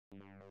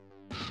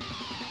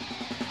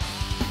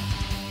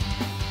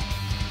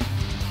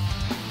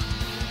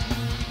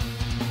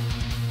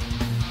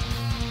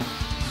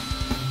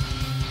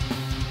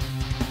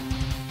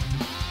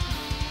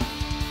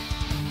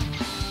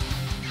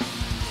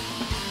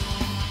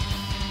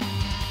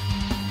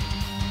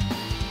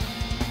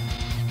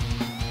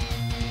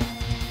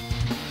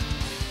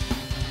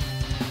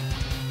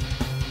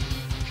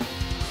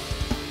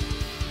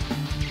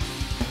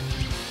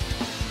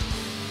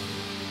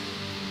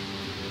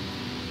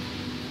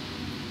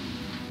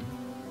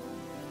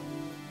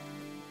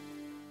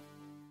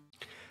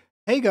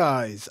Hey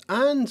guys,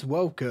 and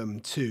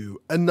welcome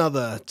to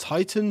another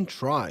Tytan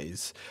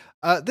Tries.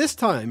 This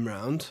time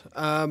round,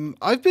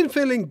 I've been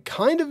feeling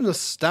kind of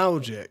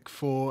nostalgic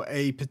for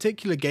a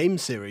particular game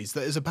series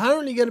that is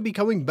apparently going to be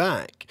coming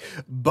back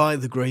by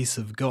the grace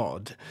of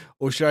God,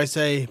 or should I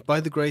say, by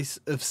the grace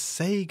of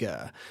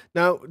Sega.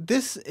 Now,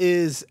 this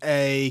is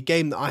a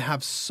game that I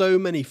have so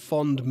many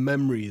fond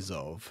memories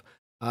of.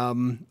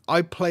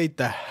 I played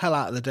the hell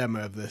out of the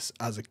demo of this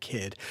as a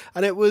kid,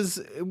 and it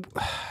was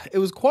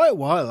quite a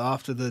while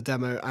after the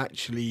demo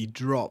actually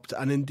dropped,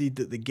 and indeed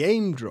that the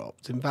game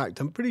dropped. In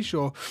fact, I'm pretty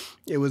sure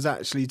it was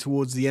actually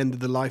towards the end of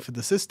the life of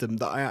the system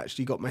that I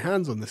actually got my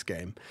hands on this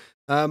game.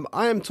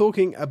 I am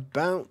talking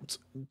about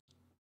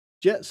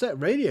Jet Set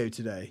Radio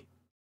today.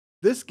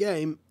 This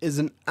game is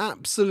an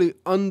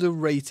absolute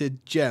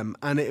underrated gem,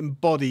 and it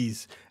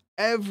embodies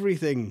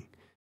everything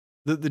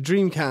that the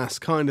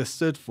Dreamcast kind of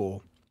stood for.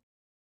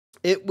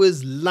 It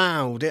was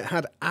loud, it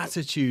had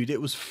attitude, it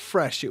was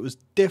fresh, it was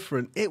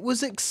different, it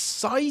was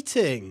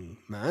exciting,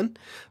 man.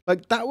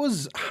 Like, that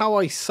was how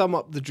I sum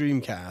up the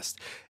Dreamcast.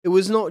 It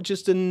was not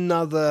just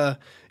another,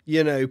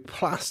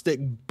 plastic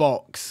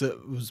box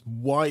that was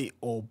white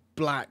or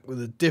black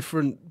with a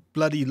different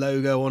bloody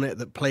logo on it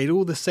that played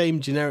all the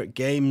same generic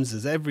games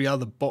as every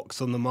other box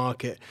on the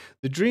market.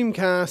 The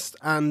Dreamcast,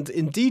 and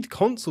indeed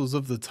consoles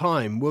of the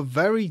time, were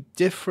very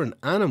different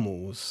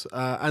animals,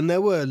 and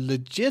there were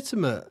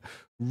legitimate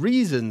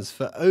reasons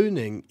for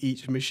owning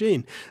each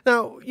machine.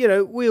 Now,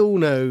 we all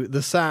know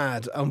the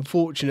sad,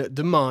 unfortunate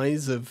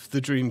demise of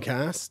the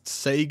Dreamcast.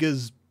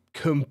 Sega's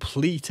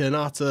complete and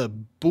utter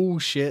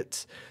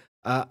bullshit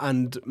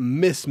and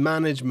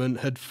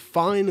mismanagement had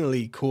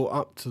finally caught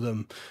up to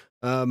them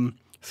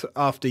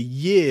after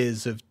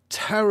years of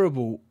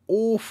terrible,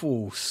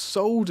 awful,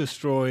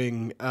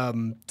 soul-destroying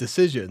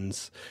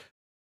decisions,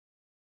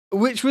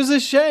 which was a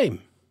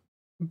shame.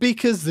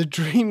 Because the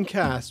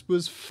Dreamcast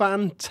was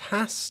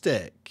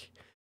fantastic.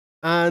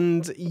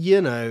 And,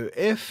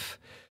 if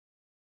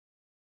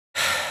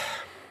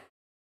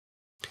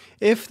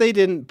they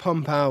didn't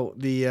pump out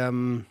the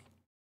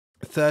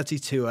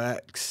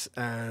 32X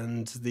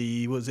and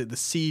the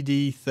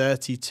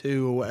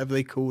CD32 or whatever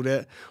they called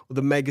it, or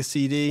the Mega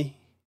CD,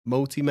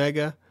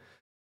 Multi-Mega,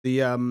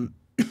 the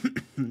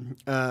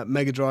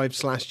Mega Drive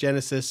 /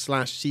 Genesis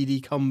 / CD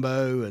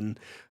combo, and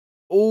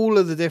all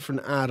of the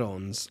different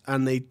add-ons,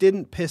 and they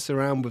didn't piss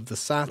around with the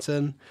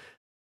Saturn.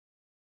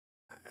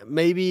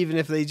 Maybe even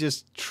if they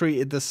just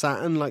treated the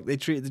Saturn like they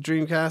treated the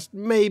Dreamcast,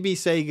 maybe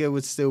Sega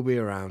would still be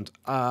around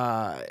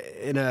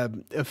in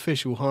an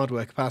official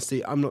hardware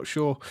capacity. I'm not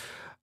sure.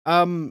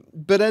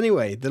 But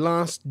anyway, the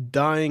last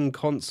dying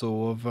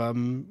console of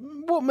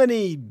what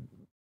many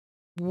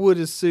would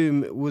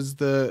assume was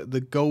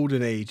the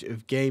golden age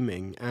of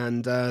gaming.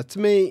 And to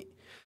me,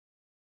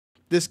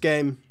 this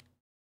game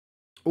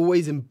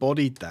always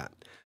embodied that.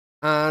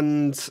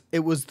 And it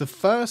was the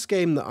first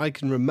game that I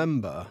can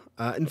remember.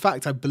 In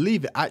fact, I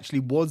believe it actually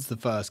was the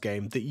first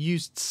game that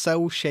used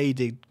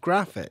cel-shaded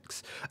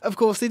graphics. Of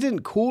course, they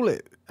didn't call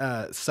it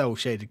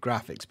cel-shaded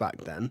graphics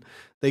back then.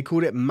 They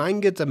called it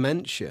Manga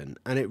Dimension,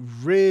 and it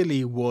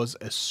really was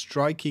a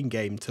striking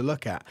game to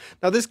look at.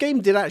 Now, this game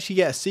did actually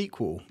get a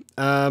sequel.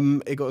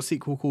 It got a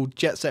sequel called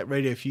Jet Set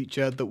Radio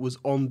Future that was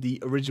on the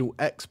original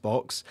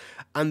Xbox,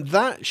 and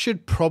that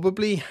should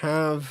probably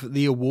have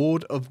the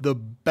award of the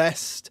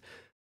best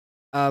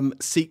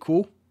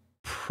sequel,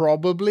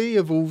 probably,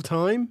 of all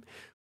time,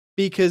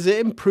 because it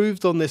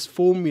improved on this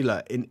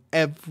formula in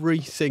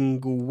every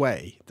single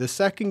way. The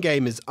second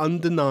game is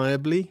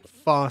undeniably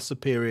far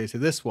superior to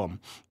this one,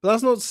 but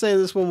that's not to say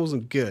this one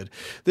wasn't good.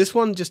 This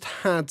one just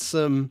had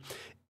some,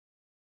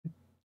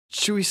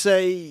 should we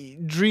say,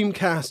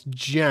 Dreamcast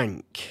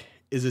jank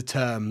is a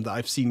term that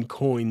I've seen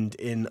coined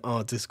in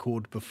our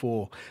Discord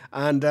before.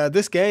 And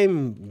this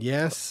game,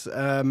 yes,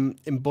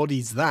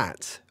 embodies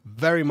that,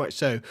 very much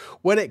so.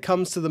 When it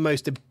comes to the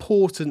most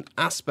important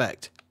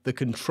aspect, the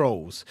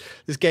controls,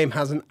 this game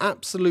has an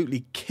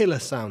absolutely killer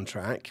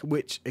soundtrack,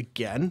 which,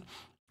 again,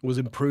 was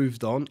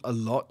improved on a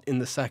lot in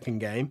the second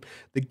game.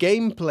 The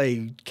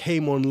gameplay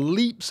came on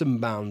leaps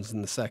and bounds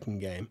in the second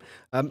game.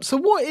 So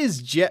what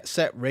is Jet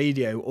Set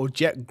Radio, or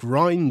Jet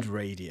Grind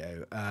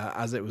Radio,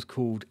 as it was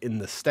called in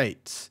the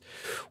States?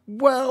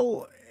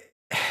 Well,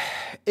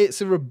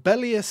 it's a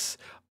rebellious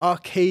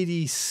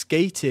arcadey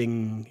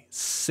skating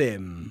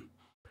sim.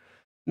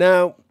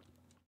 Now,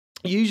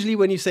 usually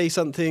when you say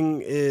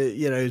something,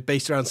 is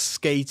based around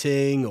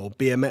skating or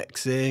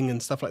BMXing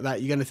and stuff like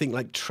that, you're going to think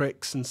like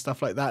tricks and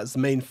stuff like that as the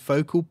main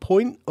focal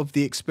point of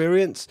the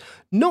experience.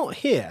 Not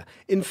here.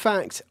 In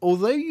fact,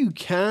 although you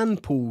can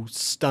pull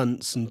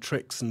stunts and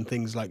tricks and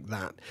things like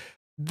that,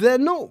 they're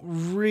not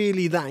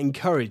really that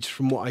encouraged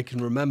from what I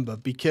can remember,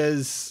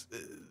 because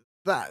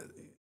the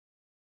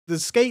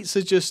skates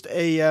are just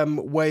a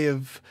way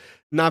of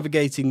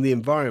navigating the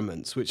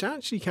environments, which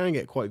actually can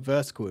get quite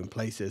vertical in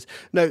places.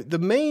 Now, the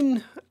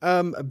main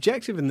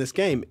objective in this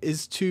game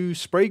is to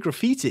spray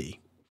graffiti.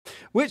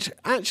 which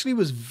actually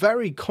was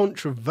very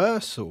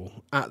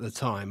controversial at the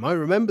time. I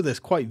remember this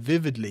quite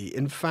vividly.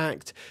 In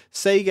fact,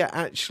 Sega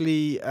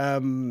actually,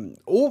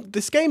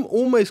 this game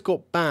almost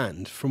got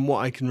banned from what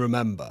I can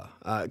remember.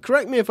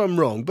 Correct me if I'm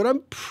wrong, but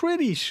I'm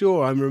pretty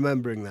sure I'm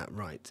remembering that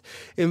right.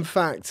 In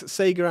fact,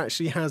 Sega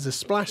actually has a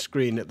splash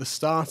screen at the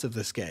start of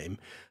this game,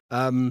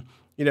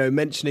 you know,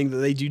 mentioning that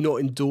they do not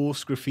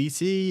endorse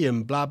graffiti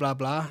and blah, blah,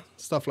 blah,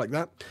 stuff like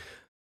that.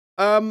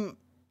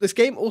 This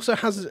game also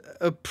has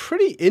a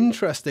pretty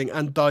interesting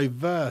and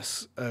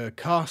diverse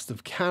cast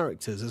of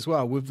characters as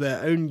well, with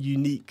their own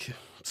unique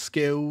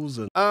skills.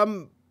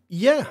 And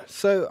yeah,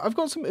 so I've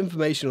got some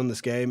information on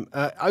this game.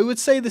 I would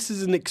say this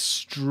is an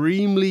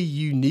extremely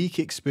unique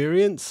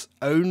experience.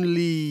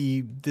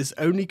 This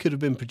only could have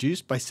been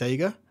produced by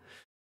Sega.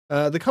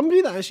 The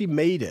company that actually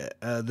made it,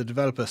 the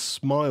developer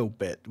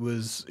Smilebit,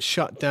 was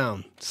shut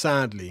down,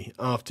 sadly,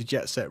 after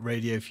Jet Set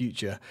Radio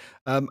Future.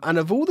 And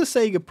of all the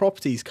Sega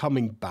properties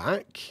coming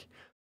back,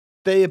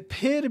 they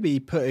appear to be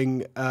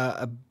putting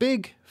a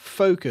big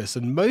focus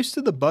and most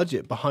of the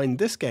budget behind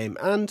this game.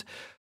 And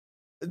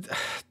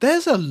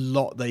there's a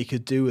lot they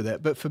could do with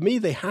it, but for me,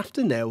 they have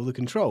to nail the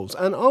controls.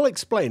 And I'll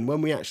explain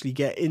when we actually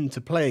get into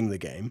playing the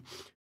game.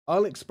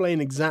 I'll explain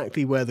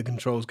exactly where the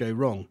controls go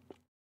wrong.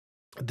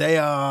 They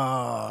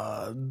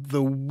are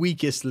the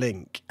weakest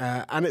link,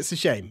 and it's a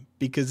shame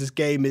because this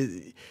game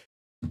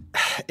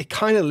it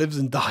kind of lives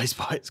and dies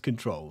by its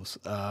controls.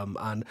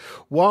 And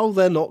while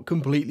they're not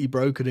completely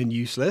broken and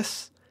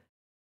useless,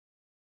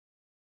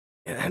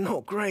 they're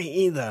not great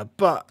either.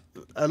 But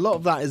a lot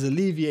of that is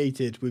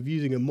alleviated with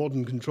using a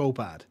modern control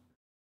pad.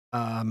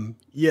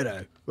 You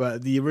know,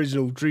 the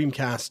original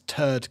Dreamcast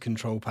turd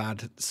control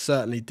pad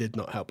certainly did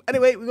not help.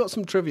 Anyway, we've got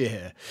some trivia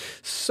here.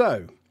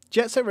 So,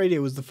 Jet Set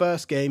Radio was the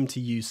first game to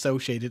use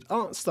cel-shaded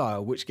art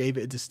style, which gave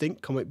it a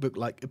distinct comic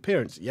book-like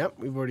appearance. Yep,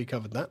 we've already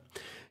covered that.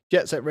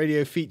 Jet Set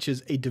Radio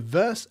features a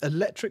diverse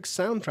electric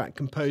soundtrack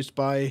composed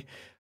by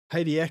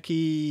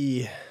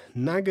Hideaki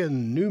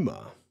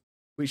Naganuma,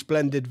 which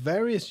blended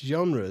various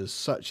genres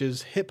such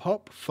as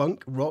hip-hop,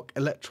 funk, rock,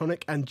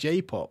 electronic, and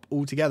J-pop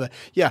all together.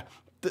 Yeah,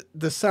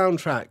 the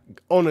soundtrack,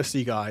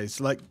 honestly,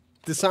 guys, like,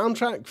 the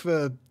soundtrack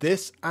for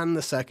this and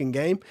the second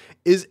game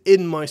is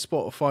in my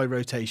Spotify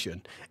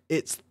rotation.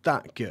 It's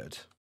that good.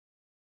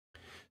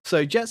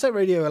 So Jet Set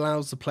Radio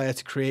allows the player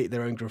to create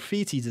their own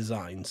graffiti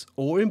designs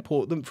or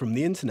import them from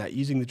the internet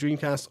using the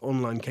Dreamcast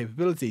online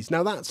capabilities.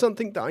 Now, that's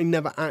something that I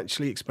never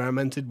actually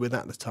experimented with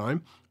at the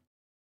time,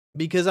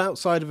 because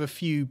outside of a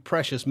few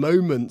precious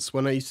moments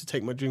when I used to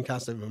take my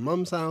Dreamcast over my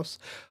mum's house,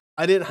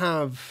 I didn't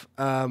have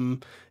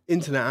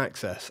internet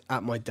access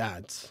at my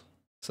dad's.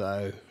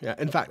 So, yeah,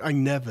 in fact, I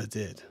never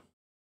did.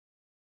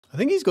 I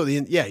think he's got the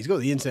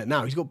internet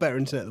now. He's got better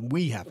internet than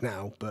we have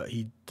now, but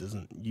he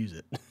doesn't use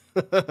it.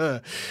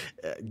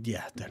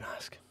 Yeah, don't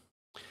ask.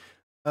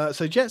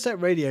 So Jet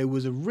Set Radio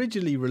was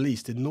originally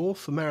released in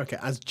North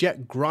America as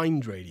Jet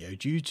Grind Radio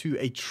due to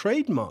a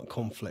trademark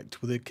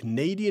conflict with a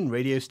Canadian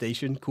radio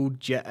station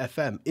called Jet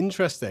FM.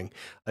 Interesting.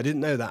 I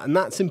didn't know that. And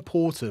that's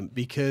important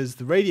because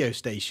the radio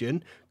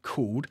station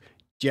called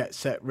Jet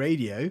Set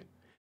Radio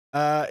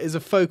is a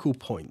focal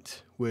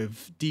point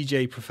with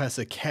DJ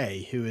Professor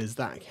K, who is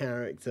that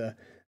character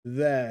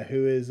there,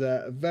 who is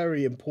a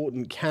very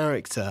important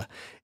character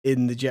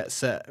in the Jet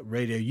Set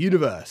Radio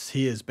universe.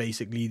 He is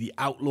basically the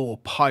outlaw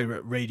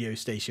pirate radio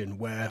station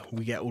where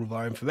we get all of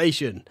our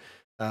information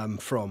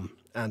from,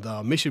 and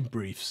our mission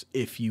briefs,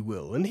 if you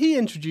will. And he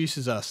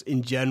introduces us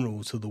in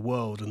general to the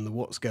world and the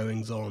what's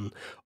goings on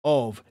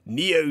of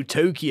Neo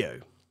Tokyo.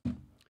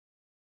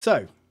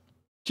 So,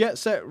 Jet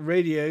Set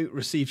Radio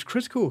received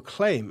critical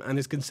acclaim and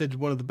is considered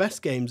one of the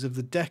best games of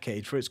the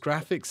decade for its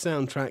graphics,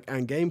 soundtrack,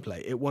 and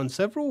gameplay. It won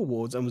several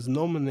awards and was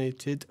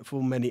nominated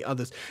for many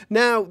others.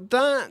 Now,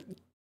 that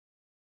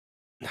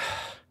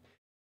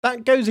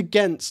goes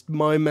against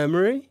my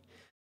memory.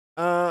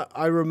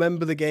 I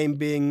remember the game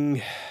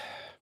being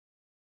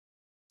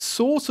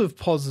sort of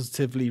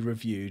positively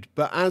reviewed,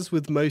 but as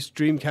with most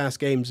Dreamcast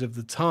games of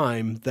the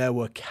time, there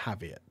were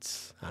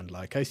caveats. And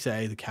like I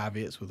say, the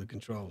caveats were the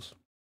controls.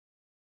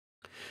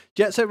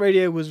 Jet Set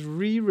Radio was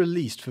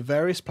re-released for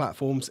various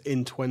platforms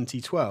in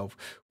 2012,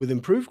 with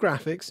improved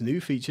graphics, new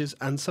features,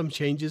 and some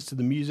changes to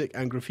the music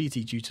and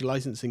graffiti due to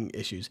licensing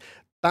issues.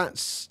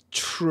 That's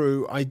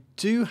true. I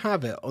do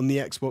have it on the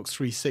Xbox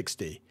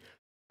 360.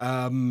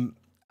 And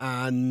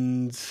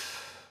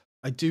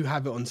I do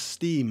have it on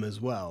Steam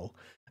as well.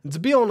 And to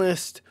be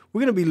honest,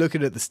 we're going to be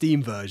looking at the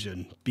Steam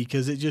version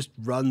because it just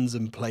runs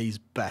and plays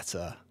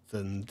better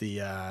than the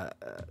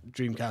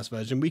Dreamcast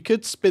version. We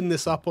could spin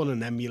this up on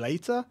an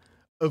emulator,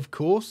 of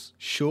course,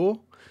 sure.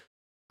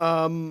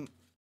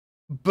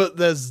 But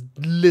there's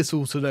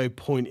little to no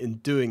point in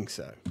doing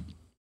so.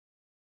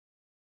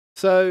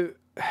 So,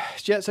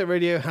 Jet Set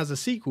Radio has a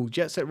sequel,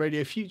 Jet Set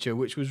Radio Future,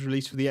 which was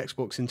released for the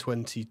Xbox in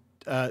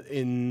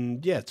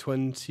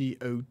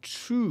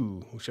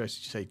 2002, or should I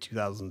say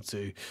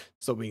 2002?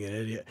 Stop being an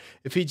idiot.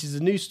 It features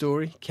a new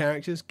story,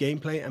 characters,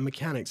 gameplay, and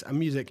mechanics, and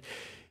music.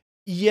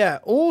 Yeah,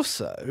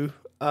 also,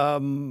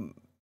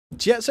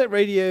 Jet Set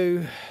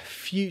Radio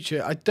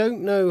Future, I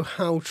don't know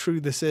how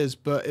true this is,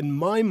 but in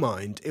my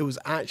mind, it was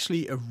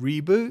actually a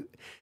reboot.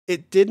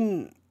 It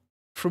didn't,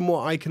 from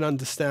what I can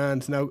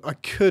understand, now I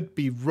could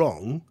be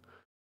wrong,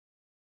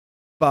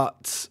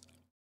 but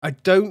I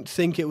don't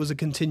think it was a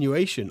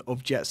continuation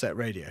of Jet Set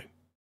Radio.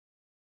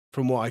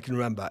 From what I can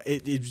remember,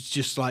 it was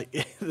just like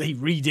they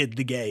redid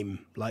the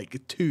game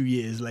like 2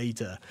 years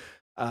later,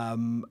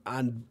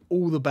 and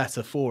all the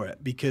better for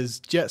it, because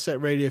Jet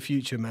Set Radio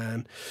Future,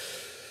 man,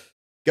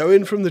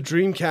 going from the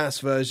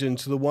Dreamcast version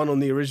to the one on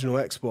the original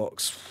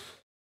Xbox,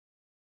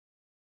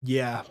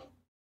 yeah,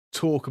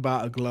 talk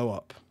about a glow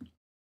up.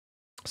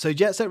 So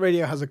Jet Set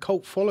Radio has a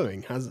cult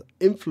following, has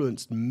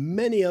influenced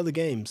many other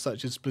games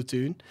such as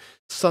Splatoon,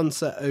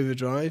 Sunset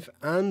Overdrive,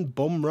 and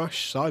Bomb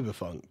Rush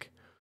Cyberpunk.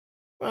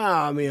 Well,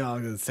 I mean,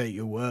 I'm going to take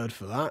your word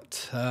for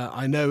that.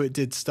 I know it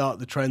did start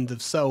the trend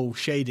of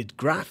cel-shaded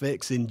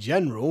graphics in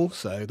general,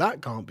 so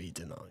that can't be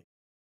denied.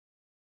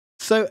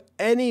 So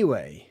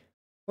anyway,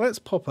 let's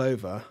pop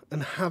over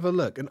and have a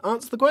look and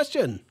answer the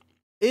question.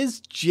 Is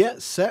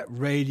Jet Set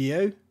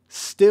Radio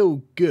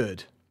still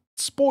good?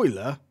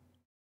 Spoiler,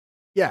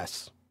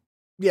 yes.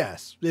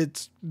 Yes,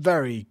 it's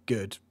very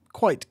good.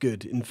 Quite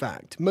good, in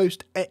fact.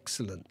 Most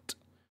excellent.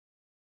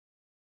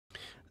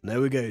 And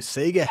there we go,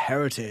 Sega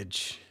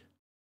Heritage.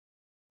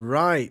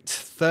 Right,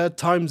 third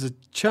time's a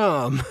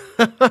charm.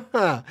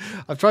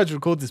 I've tried to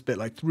record this bit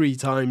like 3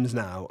 times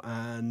now,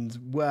 and,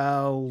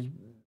 well,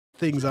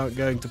 things aren't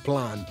going to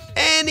plan.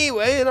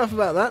 Anyway, enough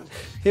about that.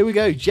 Here we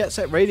go, Jet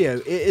Set Radio.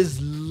 It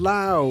is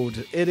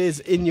loud. It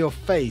is in your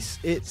face.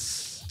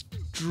 It's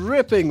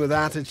dripping with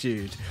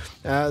attitude.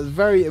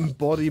 Very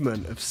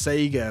embodiment of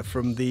Sega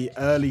from the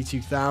early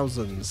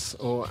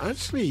 2000s, or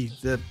actually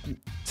the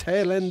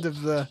tail end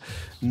of the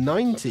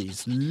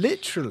 90s,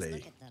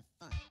 literally.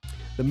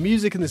 The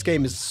music in this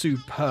game is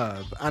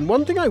superb, and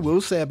one thing I will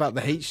say about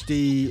the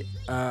HD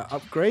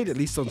upgrade, at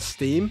least on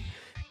Steam,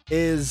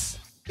 is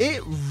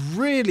it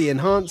really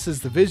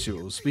enhances the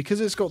visuals,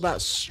 because it's got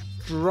that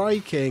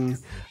striking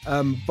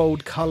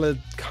bold coloured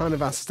kind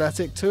of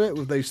aesthetic to it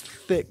with those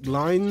thick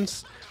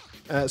lines,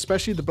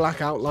 especially the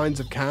black outlines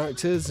of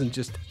characters and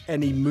just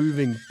any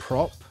moving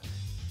prop.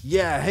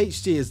 Yeah,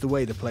 HD is the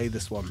way to play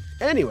this one.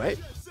 Anyway,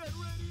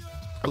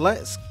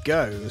 let's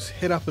go. Let's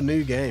hit up a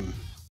new game.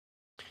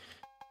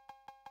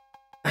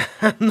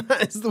 And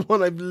that is the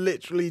one I've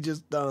literally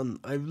just done.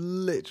 I've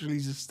literally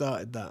just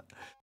started that.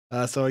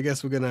 So I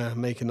guess we're going to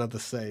make another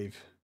save.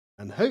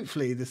 And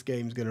hopefully this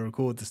game's going to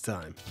record this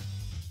time.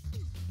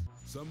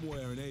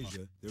 Somewhere in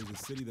Asia, there's a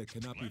city that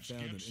cannot be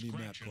found on any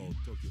map called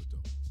Tokyo-to.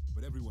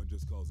 But everyone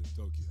just calls it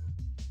Tokyo.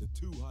 The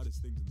 2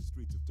 hottest things in the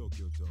streets of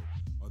Tokyo-to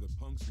are the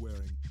punks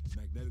wearing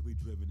magnetically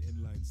driven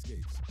inline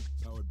skates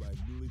powered by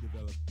newly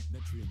developed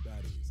Netrium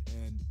batteries,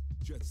 and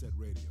Jet Set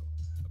Radio,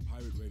 a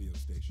pirate radio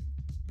station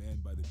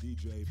manned by the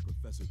DJ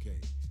Professor K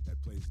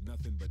that plays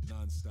nothing but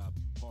non-stop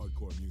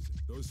hardcore music.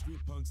 Those street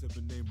punks have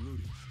been named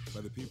Rudies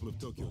by the people of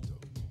Tokyo-to.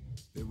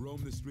 They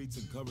roam the streets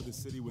and cover the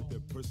city with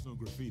their personal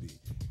graffiti,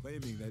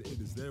 claiming that it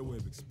is their way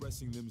of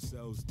expressing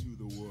themselves to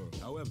the world.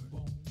 However,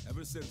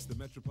 ever since the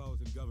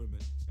metropolitan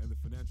government and the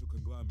financial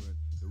conglomerate,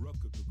 the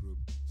Rokuku Group,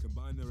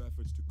 combined their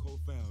efforts to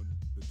co-found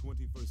the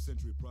 21st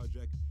Century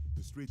Project,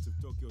 the streets of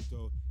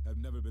Tokyo-to have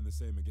never been the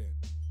same again.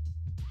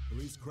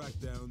 Police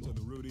crackdowns on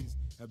the Rudies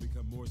have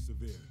become more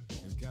severe,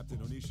 and Captain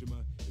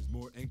Onishima is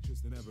more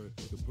anxious than ever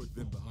to put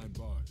them behind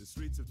bars. The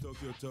streets of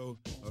Tokyo-to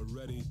are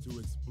ready to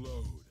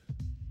explode.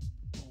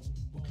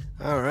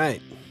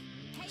 Alright,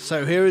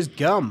 so here is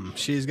Gum.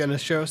 She's going to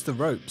show us the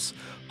ropes.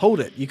 Hold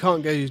it, you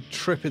can't go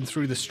tripping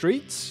through the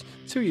streets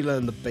till you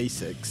learn the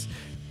basics.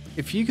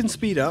 If you can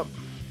speed up,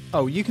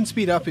 you can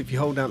speed up if you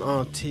hold down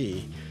RT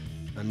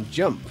and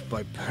jump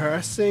by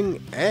pressing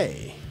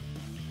A.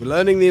 We're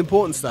learning the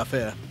important stuff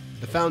here,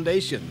 the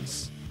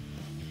foundations.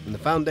 And the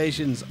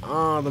foundations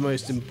are the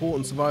most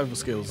important survival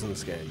skills in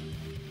this game.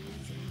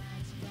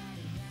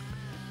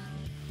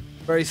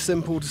 Very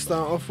simple to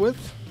start off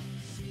with.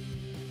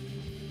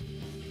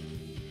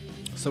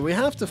 So we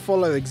have to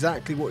follow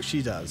exactly what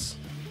she does.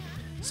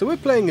 So we're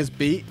playing as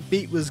Beat.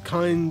 Beat was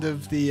kind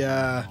of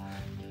the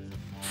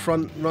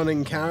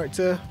front-running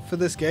character for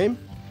this game,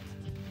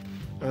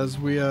 as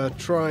we are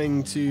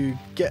trying to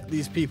get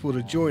these people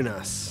to join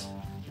us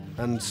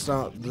and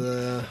start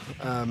the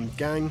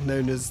gang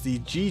known as the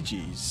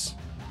GGs.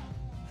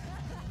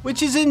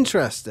 Which is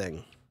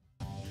interesting,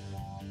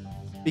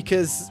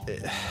 because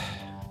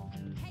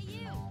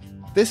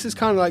this is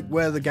kind of like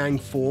where the gang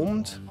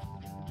formed,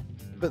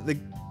 but the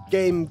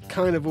game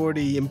kind of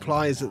already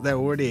implies that they're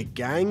already a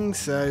gang,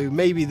 so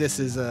maybe this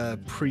is a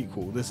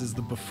prequel. This is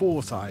the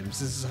before times.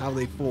 This is how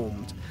they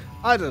formed.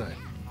 I don't know.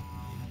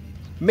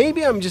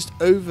 Maybe I'm just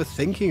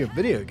overthinking a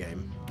video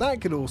game.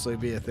 That could also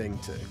be a thing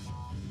too.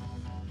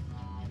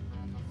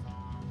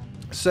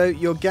 So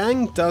your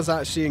gang does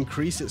actually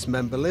increase its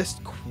member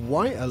list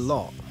quite a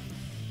lot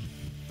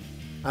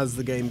as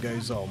the game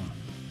goes on.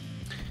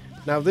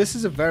 Now this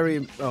is a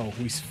very...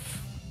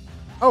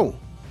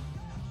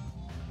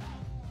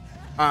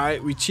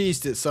 Alright, we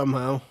cheesed it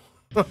somehow.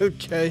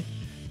 Okay.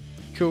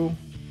 cool.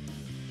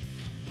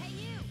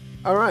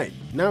 Alright,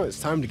 now it's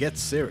time to get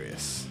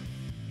serious.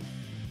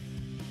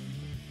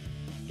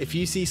 If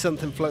you see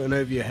something floating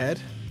over your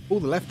head, pull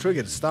the left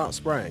trigger to start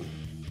spraying.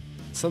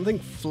 Something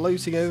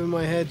floating over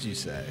my head, you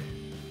say?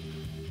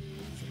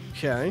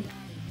 Okay.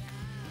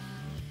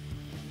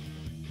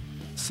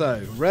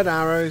 So, red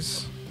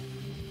arrows,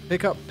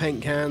 pick up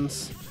paint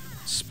cans,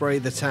 spray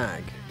the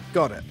tag.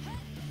 Got it.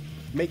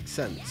 Makes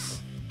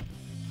sense.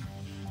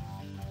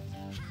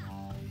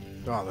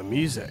 Oh, the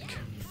music.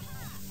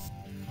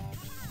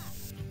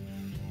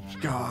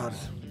 God.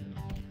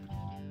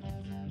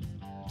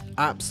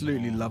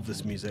 Absolutely love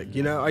this music.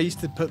 You know, I used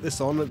to put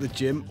this on at the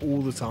gym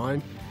all the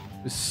time.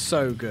 It was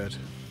so good.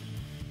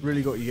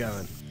 Really got you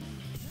going.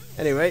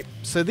 Anyway,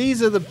 so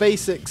these are the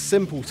basic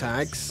simple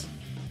tags.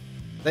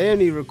 They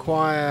only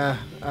require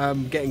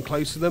getting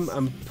close to them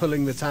and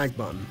pulling the tag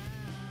button.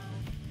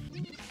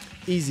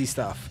 Easy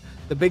stuff.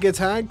 The bigger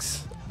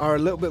tags are a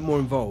little bit more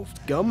involved.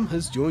 Gum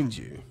has joined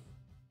you.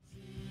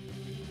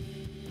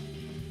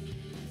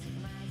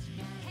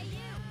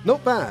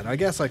 Not bad, I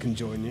guess I can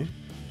join you.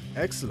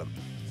 Excellent.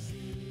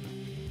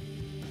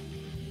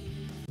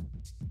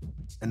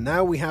 And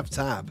now we have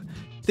Tab.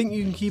 Think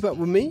you can keep up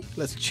with me?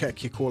 Let's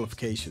check your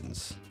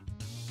qualifications.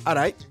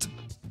 Alright.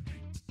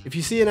 If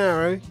you see an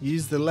arrow,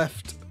 use the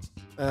left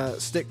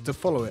stick to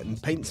follow it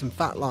and paint some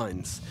fat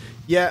lines.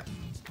 Yeah,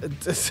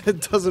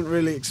 it doesn't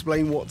really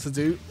explain what to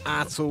do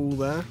at all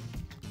there.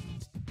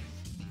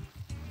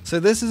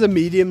 So this is a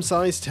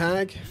medium-sized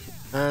tag,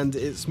 and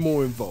it's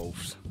more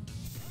involved.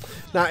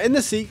 Now, in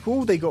the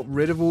sequel, they got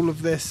rid of all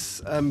of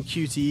this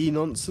QTE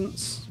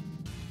nonsense,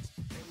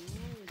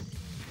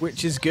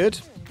 which is good,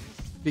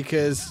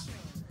 because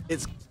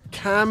it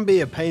can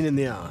be a pain in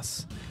the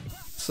ass.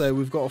 So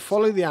we've got to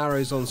follow the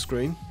arrows on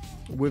screen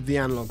with the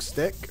analog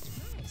stick,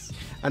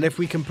 and if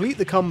we complete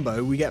the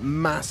combo, we get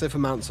massive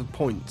amounts of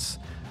points.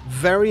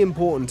 Very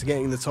important to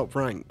getting the top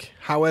rank.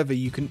 However,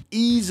 you can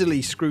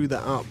easily screw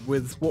that up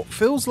with what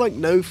feels like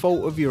no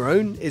fault of your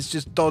own. It's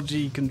just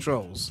dodgy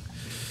controls.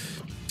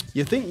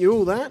 You think you're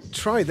all that?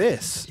 Try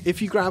this.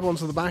 If you grab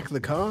onto the back of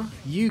the car,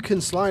 you can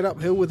slide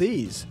uphill with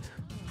ease.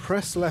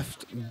 Press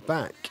left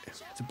back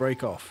to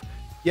break off.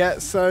 Yeah,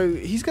 so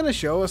he's going to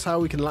show us how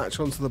we can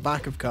latch onto the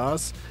back of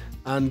cars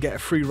and get a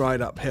free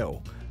ride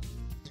uphill.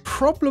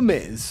 Problem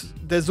is,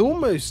 there's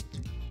almost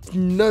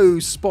no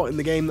spot in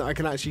the game that I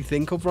can actually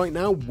think of right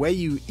now where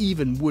you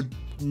even would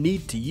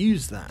need to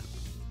use that.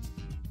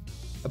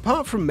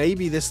 Apart from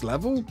maybe this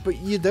level, but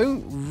you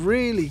don't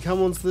really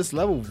come onto this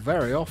level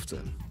very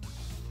often.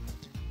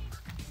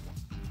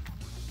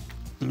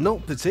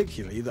 Not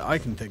particularly that I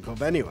can think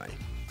of anyway.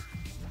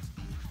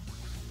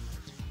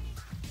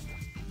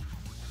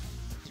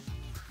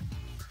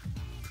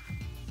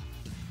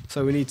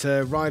 So we need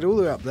to ride all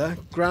the way up there,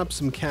 grab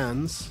some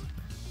cans,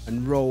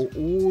 and roll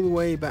all the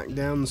way back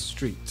down the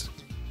street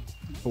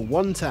for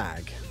one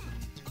tag.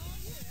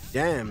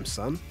 Damn,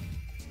 son.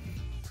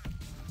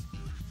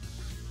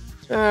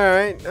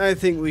 Alright, I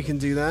think we can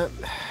do that.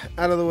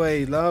 Out of the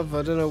way, love.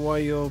 I don't know why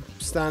you're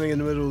standing in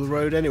the middle of the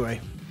road anyway.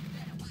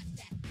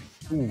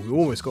 Ooh, you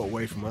almost got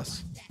away from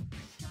us.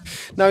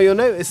 Now you'll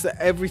notice that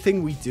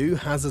everything we do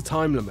has a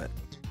time limit,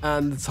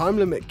 and the time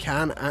limit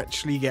can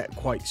actually get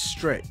quite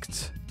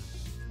strict.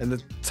 And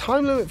the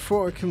time limit,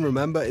 for what I can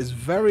remember, is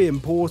very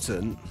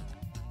important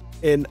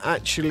in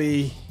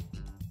actually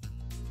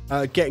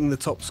getting the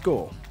top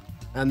score.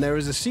 And there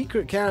is a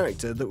secret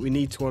character that we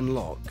need to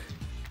unlock,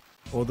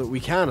 or that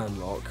we can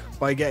unlock,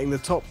 by getting the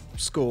top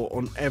score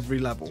on every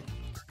level.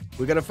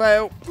 We're going to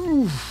fail.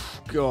 Oof,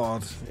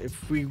 God,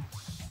 if we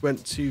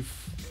went too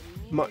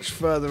much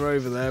further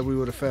over there, we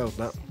would have failed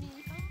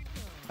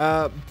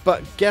that.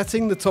 But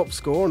getting the top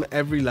score on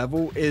every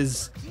level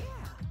is,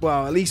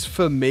 well, at least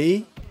for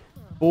me,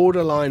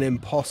 borderline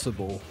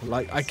impossible.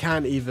 Like, I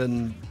can't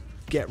even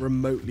get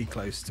remotely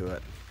close to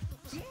it.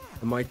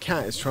 And my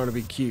cat is trying to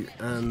be cute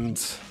and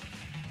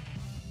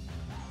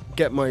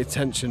get my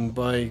attention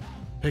by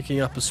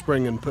picking up a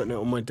spring and putting it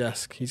on my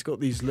desk. He's got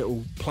these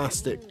little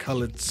plastic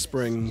coloured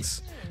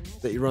springs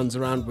that he runs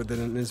around with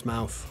in his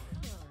mouth.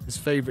 His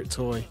favourite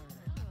toy.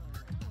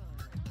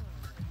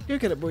 Go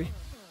get it, boy.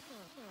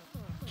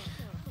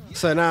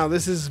 So now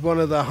this is one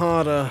of the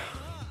harder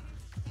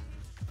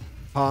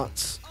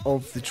parts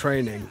of the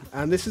training,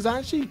 and this is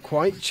actually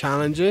quite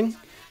challenging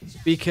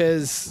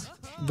because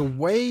the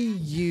way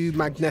you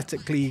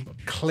magnetically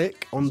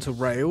click onto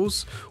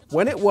rails,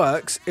 when it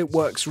works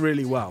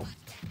really well.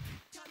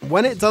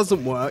 When it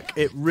doesn't work,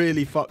 it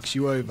really fucks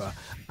you over,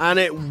 and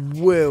it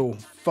will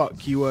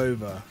fuck you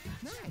over.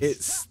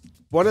 It's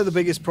one of the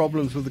biggest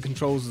problems with the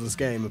controls of this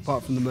game,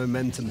 apart from the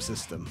momentum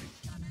system.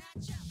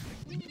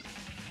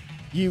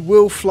 You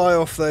will fly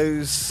off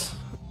those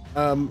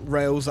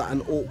rails at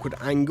an awkward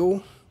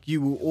angle. You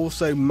will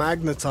also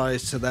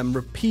magnetize to them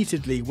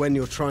repeatedly when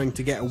you're trying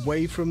to get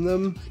away from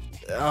them.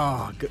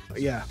 Ah, oh,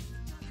 yeah.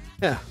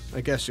 Yeah, I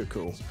guess you're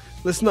cool.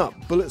 Listen up,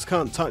 bullets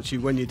can't touch you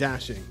when you're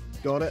dashing.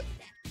 Got it?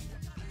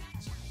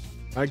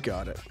 I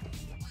got it.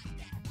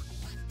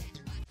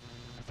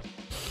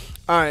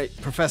 Alright,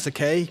 Professor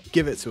K,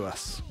 give it to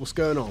us. What's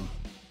going on?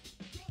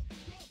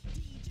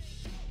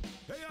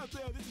 Hey out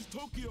there, this is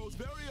Tokyo's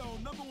very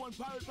own #1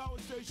 pirate power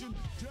station,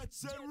 Jet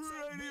Set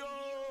Radio!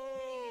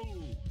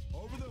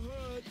 Over the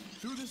hood,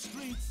 through the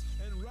streets,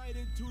 and right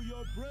into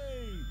your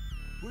brain.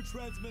 We're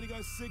transmitting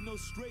our signal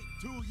straight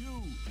to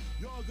you.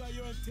 Y'all got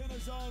your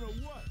antennas on or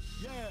what?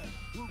 Yeah,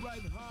 we're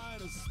riding high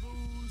in a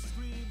smooth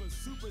stream of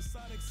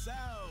supersonic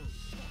sound.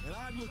 And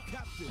I'm your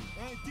captain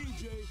and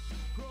DJ,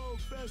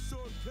 Professor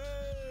K.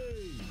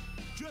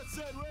 Jet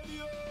Set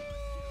Radio!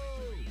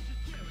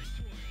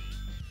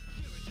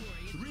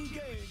 3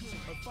 games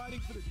are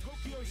fighting for the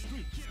Tokyo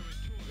streets.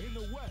 In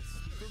the west,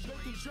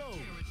 from Joe,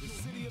 the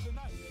city of the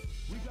night,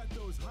 we got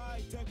those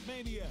high-tech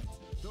maniacs,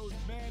 those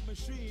mad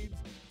machines,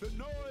 the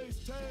noise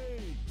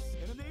tanks.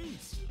 And in the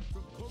east,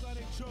 from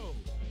Koganecho,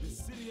 the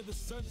city of the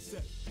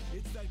sunset,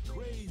 it's that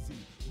crazy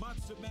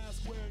monster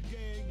mask-wearing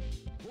gang,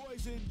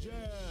 Poison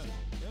Jam.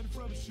 And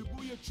from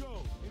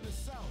Shibuya-cho, in the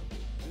south,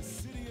 the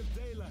city of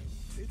daylight,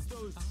 it's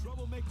those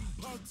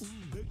troublemaking punks,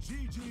 the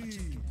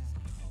GGs.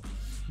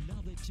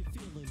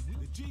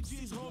 The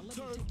GG's home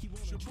turf,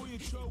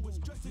 Shibuya-cho, was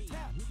just a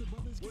tap.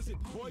 Was it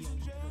Poison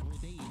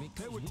Jam?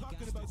 They were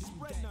talking about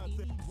spreading out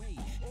there.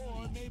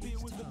 Or maybe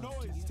it was the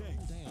noise tank,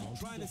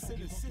 trying to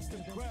send a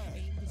system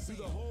crash through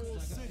the whole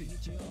city.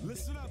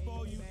 Listen up,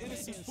 all you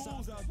innocent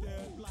fools out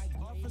there.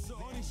 Officer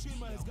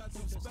Onishima has got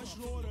some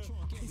special order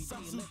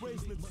Satsu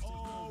bracelets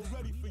all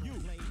ready for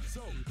you.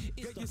 So,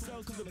 get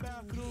yourselves to the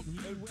bathroom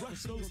and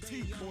brush those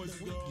teeth, boys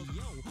and girls,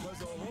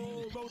 because a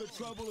whole load of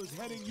trouble is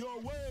heading your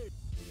way.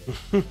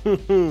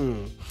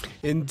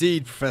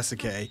 Indeed, Professor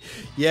K.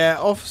 Yeah,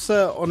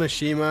 Officer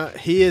Onishima,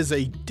 he is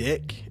a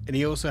dick, and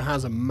he also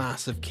has a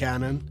massive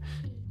cannon.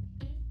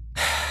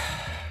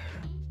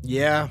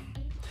 Yeah,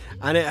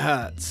 and it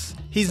hurts.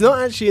 He's not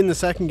actually in the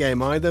second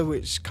game either,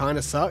 which kind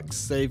of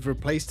sucks. They've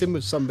replaced him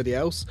with somebody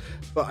else,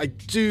 but I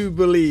do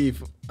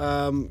believe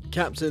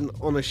Captain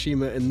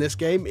Onishima in this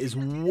game is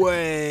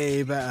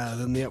way better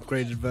than the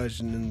upgraded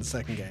version in the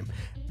second game.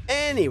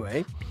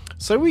 Anyway,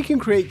 so we can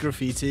create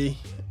graffiti.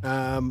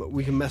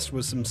 We can mess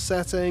with some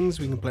settings,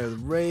 we can play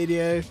with the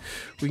radio,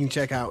 we can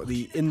check out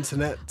the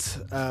internet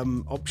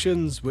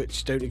options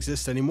which don't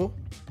exist anymore,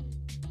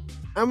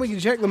 and we can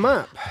check the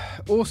map.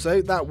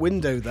 Also, that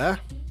window there,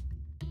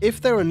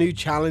 if there are new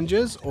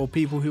challengers or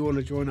people who want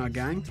to join our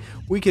gang,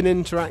 we can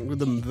interact with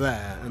them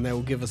there and they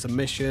will give us a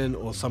mission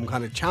or some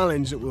kind of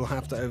challenge that we'll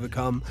have to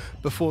overcome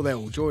before they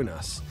will join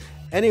us.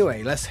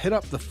 Anyway, let's hit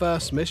up the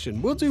first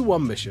mission. We'll do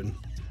one mission.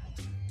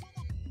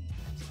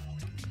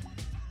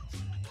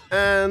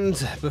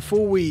 And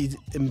before we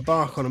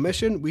embark on a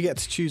mission, we get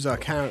to choose our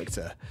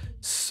character.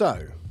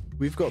 So,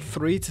 we've got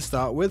 3 to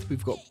start with.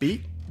 We've got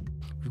Beat,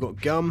 we've got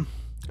Gum,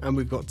 and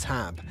we've got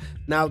Tab.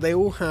 Now, they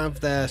all have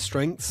their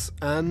strengths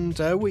and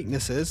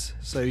weaknesses.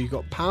 So, you've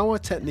got Power,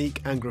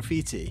 Technique, and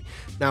Graffiti.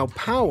 Now,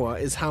 Power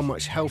is how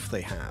much health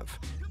they have.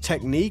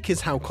 Technique is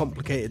how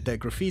complicated their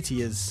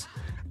graffiti is.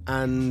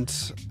 And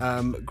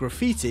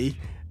Graffiti,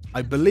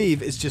 I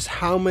believe, is just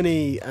how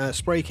many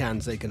spray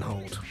cans they can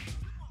hold.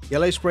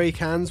 Yellow spray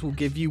cans will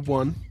give you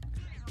 1,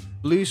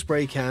 blue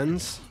spray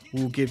cans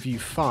will give you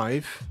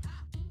 5,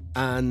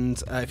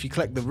 and if you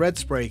collect the red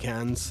spray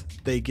cans,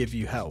 they give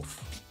you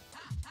health.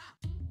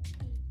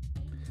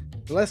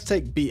 Let's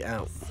take Beat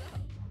out,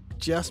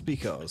 just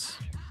because.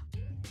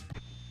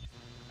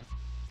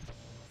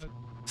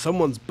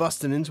 Someone's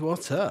busting into our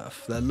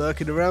turf. They're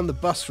lurking around the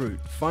bus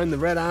route. Find the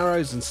red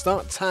arrows and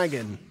start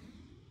tagging.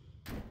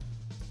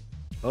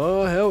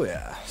 Oh, hell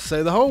yeah.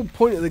 So the whole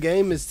point of the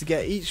game is to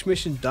get each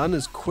mission done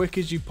as quick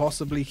as you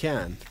possibly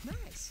can.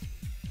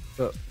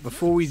 But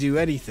before we do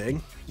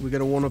anything, we're going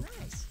to want to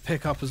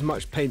pick up as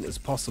much paint as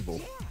possible.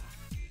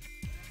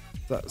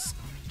 That's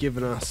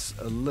given us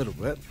a little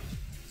bit.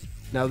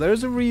 Now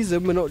there's a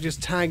reason we're not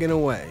just tagging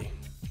away.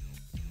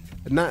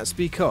 And that's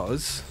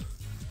because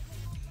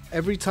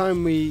every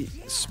time we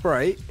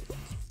spray,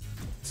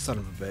 son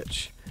of a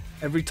bitch,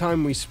 every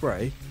time we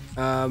spray,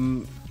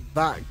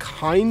 that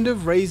kind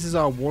of raises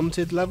our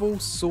wanted level,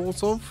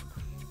 sort of,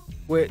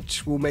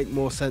 which will make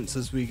more sense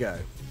as we go.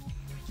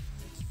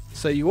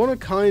 So you want to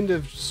kind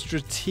of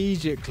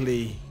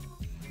strategically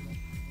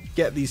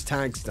get these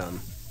tags done,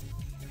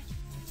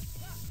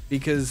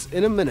 because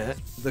in a minute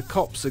the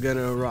cops are going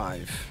to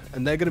arrive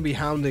and they're going to be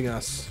hounding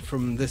us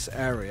from this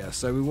area,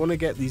 so we want to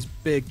get these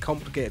big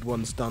complicated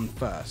ones done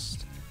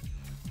first.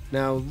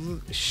 Now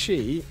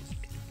she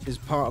is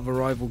part of a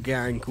rival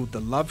gang called the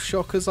Love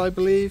Shockers, I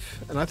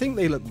believe, and I think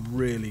they look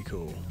really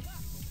cool.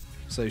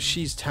 So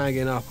she's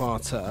tagging up our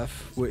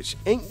turf, which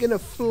ain't gonna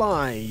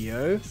fly,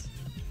 yo.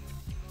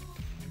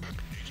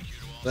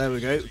 There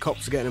we go, the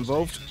cops are getting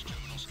involved.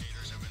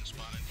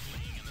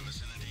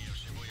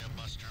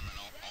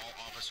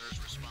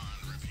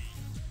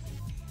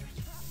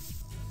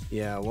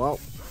 Yeah, well,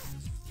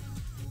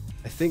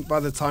 I think by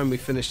the time we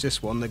finish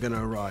this one, they're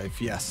gonna arrive,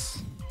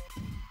 yes.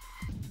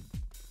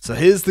 So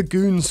here's the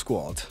Goon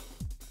Squad.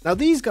 Now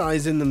these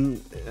guys in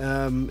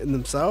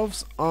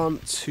themselves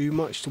aren't too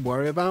much to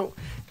worry about.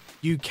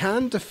 You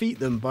can defeat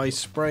them by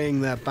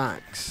spraying their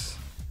backs,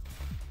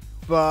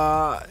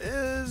 but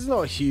there's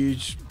not a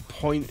huge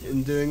point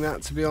in doing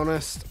that, to be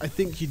honest. I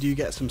think you do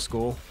get some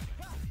score.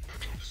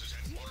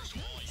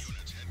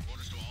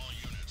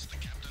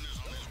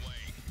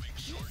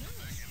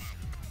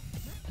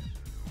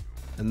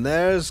 And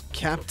there's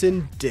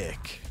Captain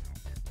Dick.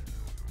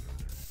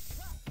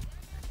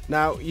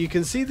 Now, you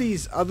can see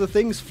these other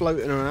things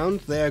floating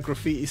around. They are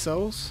graffiti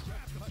souls.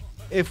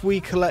 If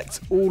we collect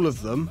all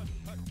of them,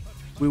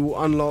 we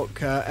will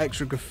unlock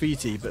extra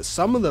graffiti, but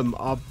some of them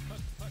are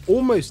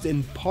almost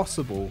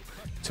impossible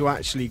to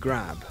actually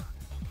grab.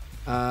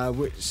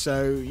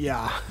 So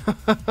yeah,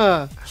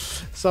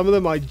 some of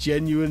them I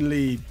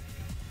genuinely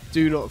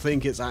do not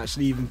think it's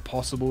actually even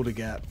possible to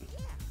get.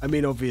 I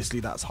mean,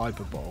 obviously that's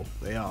hyperbole.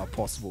 They are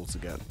possible to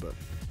get, but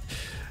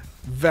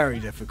very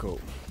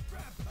difficult.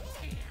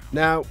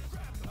 Now,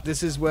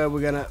 this is where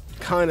we're gonna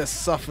kind of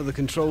suffer the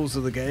controls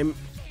of the game.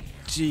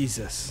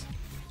 Jesus,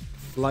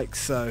 like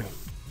so.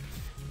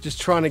 Just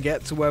trying to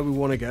get to where we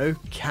want to go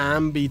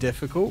can be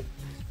difficult,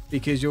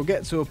 because you'll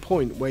get to a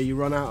point where you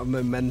run out of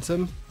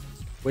momentum,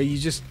 where you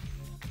just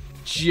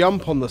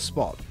jump on the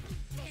spot.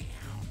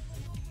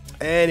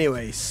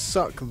 Anyway,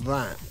 suck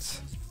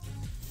that.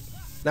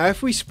 Now,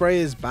 if we spray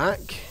his back,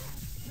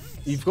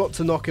 you've got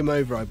to knock him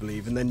over, I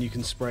believe, and then you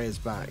can spray his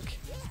back.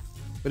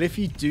 But if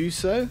you do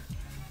so,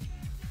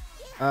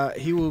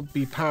 he will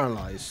be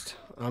paralyzed.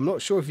 I'm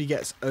not sure if he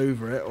gets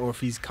over it or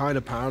if he's kind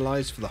of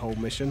paralyzed for the whole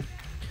mission.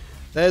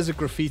 There's a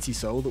graffiti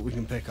soul that we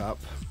can pick up.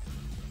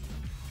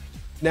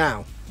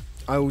 Now,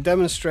 I will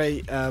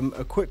demonstrate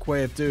a quick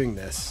way of doing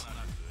this.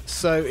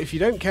 So if you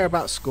don't care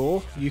about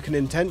score, you can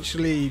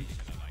intentionally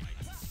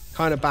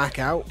kind of back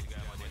out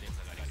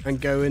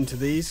and go into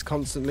these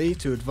constantly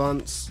to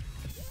advance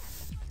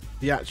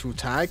the actual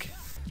tag,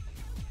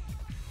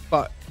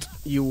 but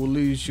you will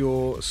lose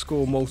your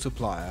score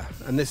multiplier,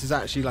 and this is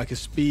actually like a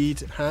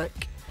speed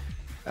hack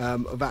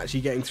of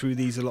actually getting through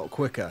these a lot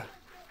quicker,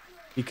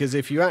 because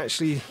if you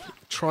actually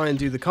try and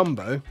do the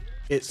combo,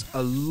 it's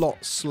a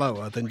lot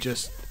slower than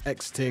just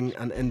exiting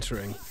and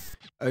entering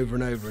over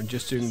and over and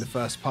just doing the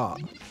first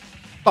part,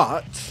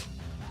 but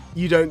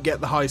you don't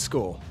get the high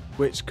score,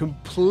 which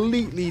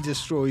completely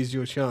destroys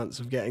your chance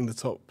of getting the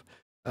top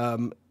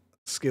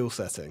skill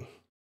setting.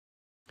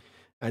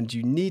 And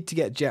you need to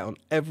get Jet on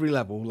every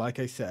level. Like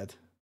I said,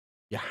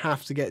 you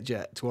have to get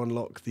Jet to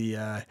unlock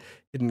the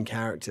hidden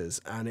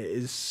characters, and it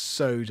is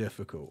so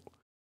difficult.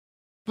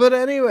 But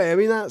anyway, I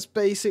mean, that's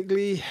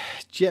basically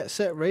Jet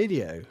Set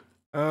Radio.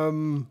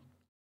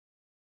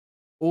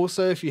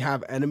 Also, if you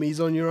have enemies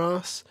on your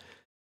ass,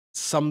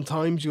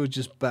 sometimes you're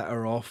just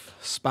better off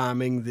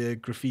spamming the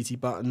graffiti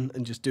button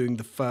and just doing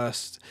the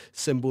first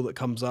symbol that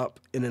comes up,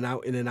 in and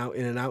out, in and out,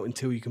 in and out,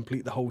 until you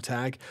complete the whole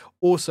tag.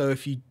 Also,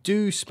 if you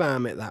do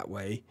spam it that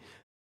way,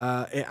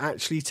 it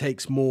actually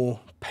takes more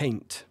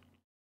paint,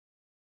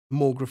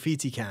 more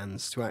graffiti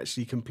cans to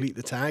actually complete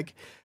the tag.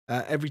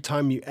 Every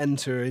time you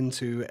enter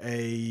into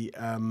a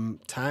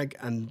tag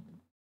and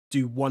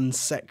do one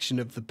section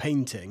of the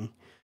painting,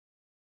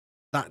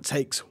 that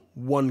takes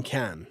one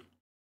can.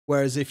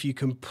 Whereas if you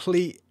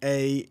complete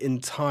a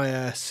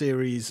entire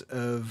series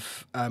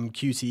of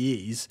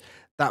QTEs,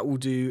 that will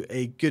do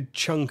a good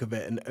chunk of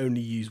it and only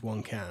use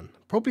one can.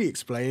 Probably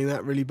explaining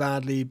that really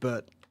badly,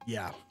 but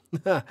yeah,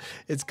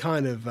 it's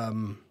kind of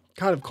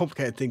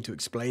complicated thing to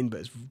explain, but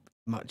it's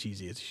much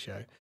easier to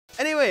show.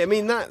 Anyway, I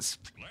mean, that's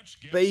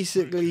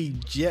basically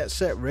Jet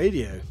Set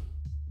Radio.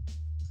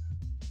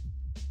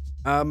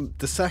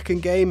 The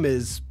second game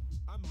is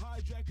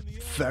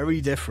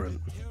very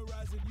different.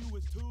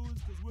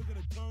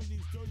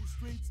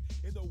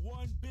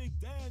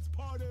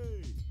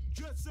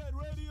 Jet Set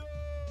Radio!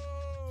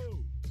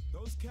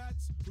 Those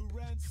cats who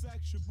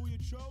ransacked Shibuya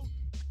Cho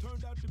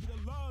turned out to be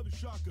the Love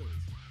Shockers.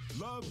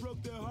 Love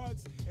broke their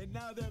hearts, and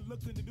now they're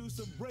looking to do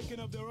some breaking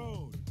of their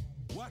own.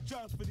 Watch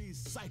out for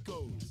these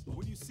psychos.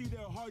 When you see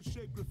their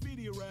heart-shaped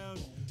graffiti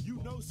around, you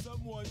know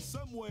someone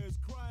somewhere is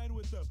crying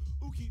with the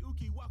uki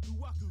uki waku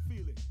waku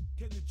feeling.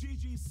 Can the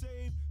GG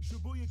save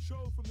Shibuya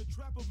Cho from the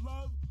trap of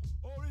love,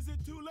 or is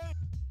it too late?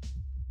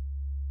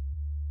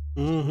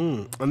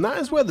 And that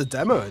is where the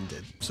demo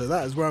ended, so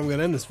that is where I'm going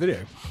to end this video.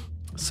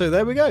 So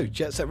there we go,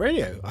 Jet Set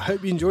Radio. I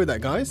hope you enjoyed that,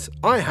 guys.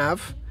 I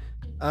have.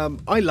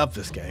 I love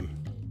this game.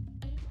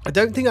 I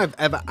don't think I've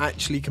ever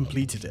actually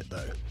completed it,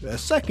 though. The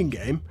second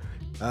game,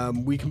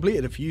 we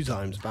completed a few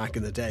times back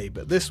in the day,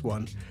 but this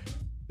one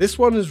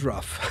is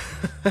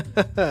rough.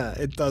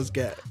 It does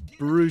get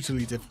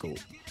brutally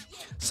difficult.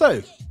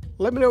 So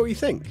let me know what you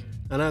think,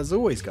 and as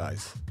always,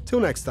 guys, till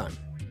next time.